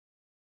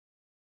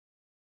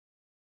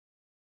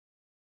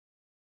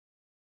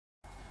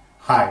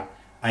Hi,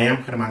 I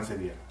am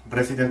Cediel,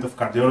 resident of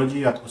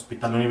cardiology at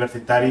Hospital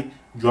Universitari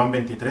Joan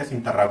 23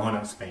 in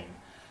Tarragona, Spain.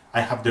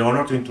 I have the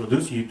honor to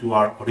introduce you to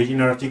our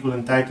original article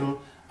entitled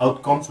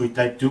Outcomes with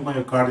Type 2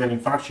 Myocardial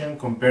Infarction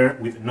Compared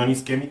with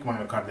Non-Ischemic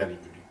Myocardial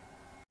Injury.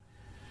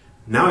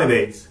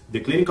 Nowadays,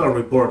 the clinical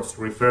reports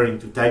referring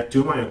to Type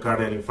 2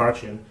 myocardial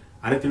infarction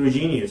are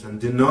heterogeneous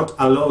and do not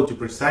allow to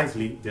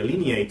precisely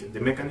delineate the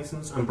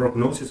mechanisms and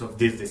prognosis of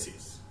this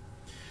disease.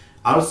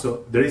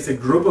 Also, there is a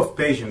group of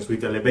patients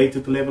with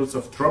elevated levels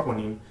of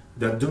troponin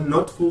that do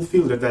not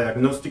fulfill the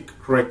diagnostic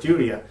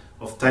criteria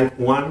of type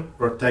 1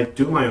 or type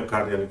 2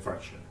 myocardial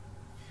infarction.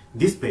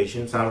 These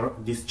patients are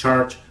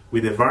discharged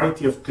with a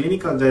variety of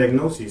clinical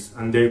diagnoses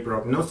and their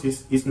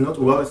prognosis is not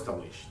well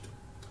established.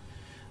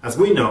 As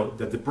we know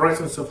that the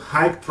presence of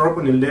high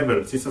troponin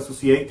levels is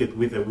associated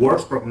with a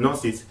worse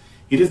prognosis,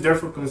 it is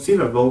therefore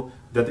conceivable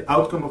that the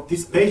outcome of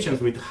these patients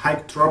with high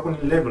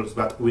troponin levels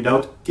but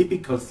without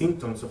typical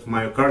symptoms of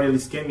myocardial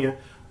ischemia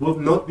will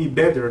not be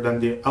better than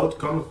the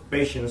outcome of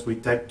patients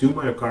with type 2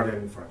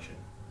 myocardial infarction.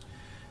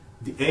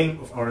 The aim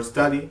of our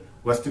study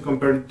was to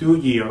compare the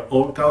 2-year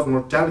all-cause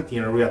mortality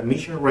and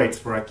readmission rates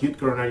for acute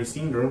coronary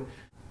syndrome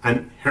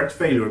and heart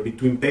failure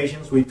between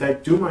patients with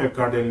type 2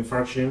 myocardial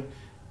infarction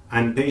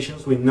and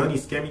patients with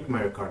non-ischemic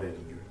myocardial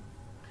injury.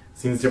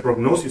 Since the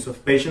prognosis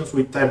of patients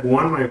with type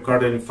 1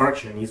 myocardial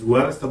infarction is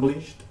well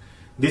established,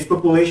 this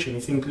population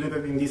is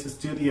included in this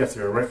study as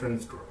a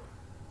reference group.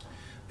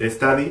 The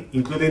study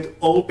included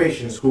all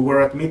patients who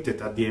were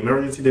admitted at the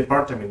emergency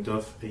department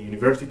of a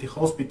university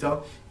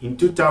hospital in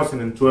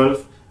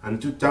 2012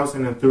 and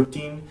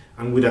 2013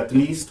 and with at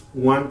least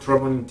one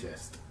troponin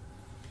test.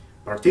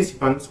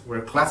 Participants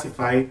were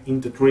classified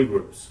into 3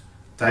 groups: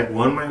 type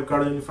 1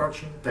 myocardial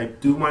infarction, type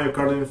 2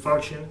 myocardial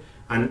infarction,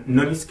 and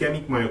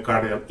non-ischemic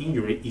myocardial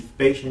injury if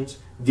patients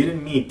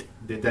didn't meet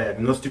the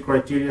diagnostic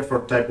criteria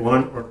for type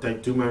 1 or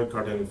type 2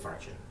 myocardial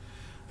infarction.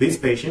 These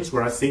patients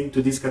were assigned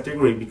to this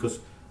category because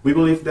we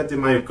believe that the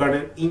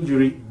myocardial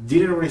injury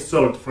didn't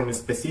result from a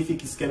specific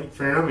ischemic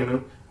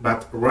phenomenon,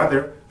 but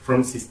rather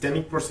from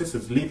systemic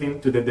processes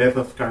leading to the death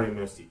of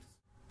cardiomyocytes.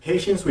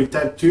 Patients with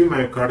type 2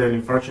 myocardial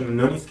infarction and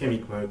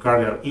non-ischemic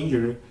myocardial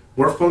injury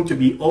were found to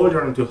be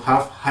older and to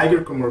have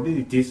higher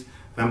comorbidities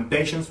than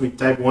patients with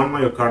type 1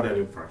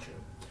 myocardial infarction.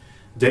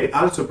 They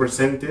also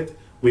presented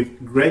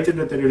with greater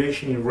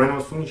deterioration in renal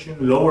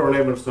function, lower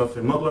levels of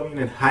hemoglobin,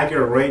 and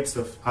higher rates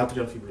of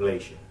atrial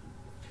fibrillation.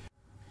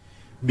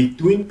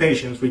 Between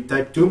patients with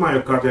type 2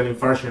 myocardial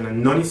infarction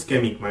and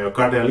non-ischemic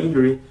myocardial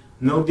injury,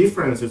 no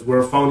differences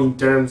were found in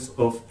terms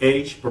of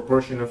age,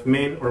 proportion of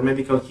men, or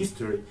medical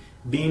history,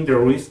 being the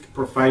risk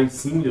profile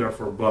similar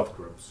for both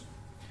groups.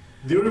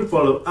 During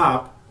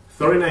follow-up,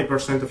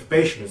 39% of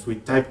patients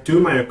with type 2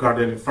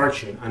 myocardial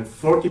infarction and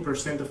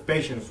 40% of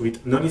patients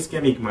with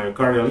non-ischemic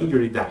myocardial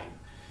injury died,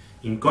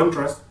 in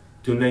contrast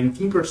to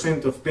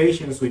 19% of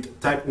patients with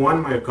type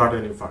 1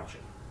 myocardial infarction.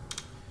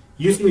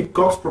 Using the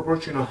Cox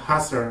proportional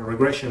hazard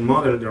regression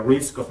model, the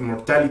risk of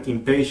mortality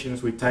in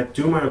patients with type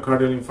 2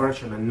 myocardial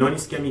infarction and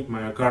non-ischemic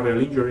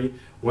myocardial injury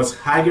was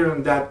higher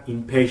than that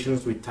in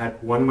patients with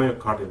type 1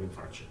 myocardial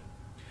infarction.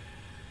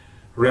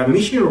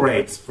 Readmission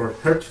rates for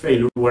heart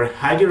failure were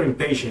higher in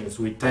patients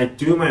with type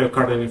 2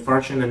 myocardial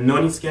infarction and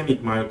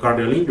non-ischemic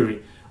myocardial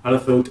injury,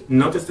 although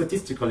not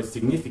statistically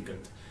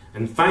significant.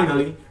 And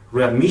finally,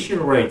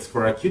 readmission rates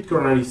for acute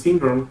coronary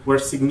syndrome were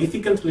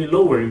significantly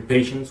lower in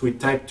patients with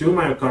type 2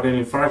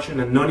 myocardial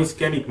infarction and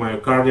non-ischemic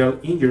myocardial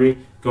injury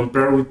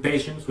compared with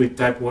patients with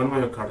type 1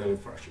 myocardial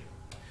infarction.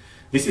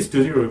 This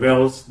study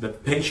reveals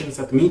that patients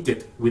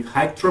admitted with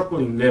high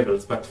troponin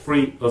levels but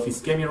free of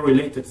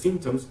ischemia-related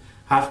symptoms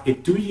have a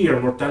 2-year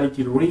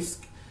mortality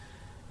risk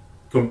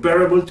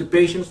comparable to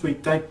patients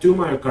with type 2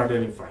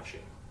 myocardial infarction.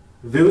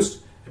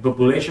 Thus, a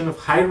population of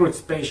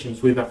high-risk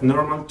patients with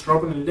abnormal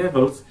troponin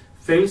levels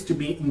fails to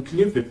be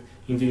included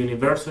in the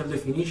universal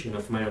definition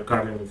of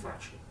myocardial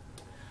infarction.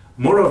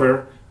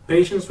 Moreover,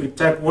 patients with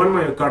type 1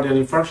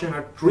 myocardial infarction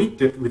are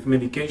treated with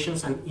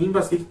medications and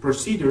invasive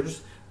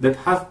procedures that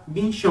have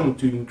been shown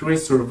to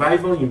increase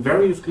survival in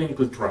various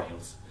clinical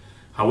trials.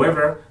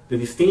 However, the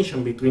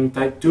distinction between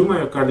type 2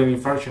 myocardial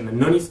infarction and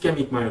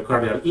non-ischemic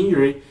myocardial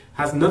injury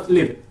has not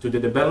led to the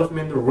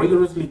development of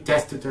rigorously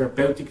tested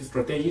therapeutic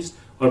strategies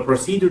or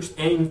procedures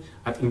aimed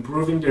at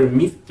improving their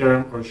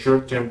mid-term or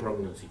short-term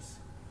prognosis.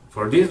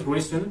 For this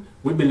reason,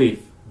 we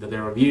believe that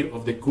the review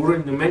of the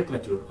current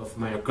nomenclature of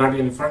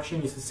myocardial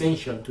infarction is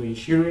essential to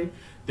ensuring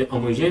the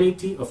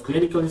homogeneity of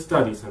clinical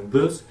studies and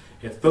thus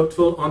a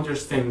thoughtful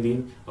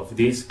understanding of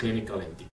this clinical entity.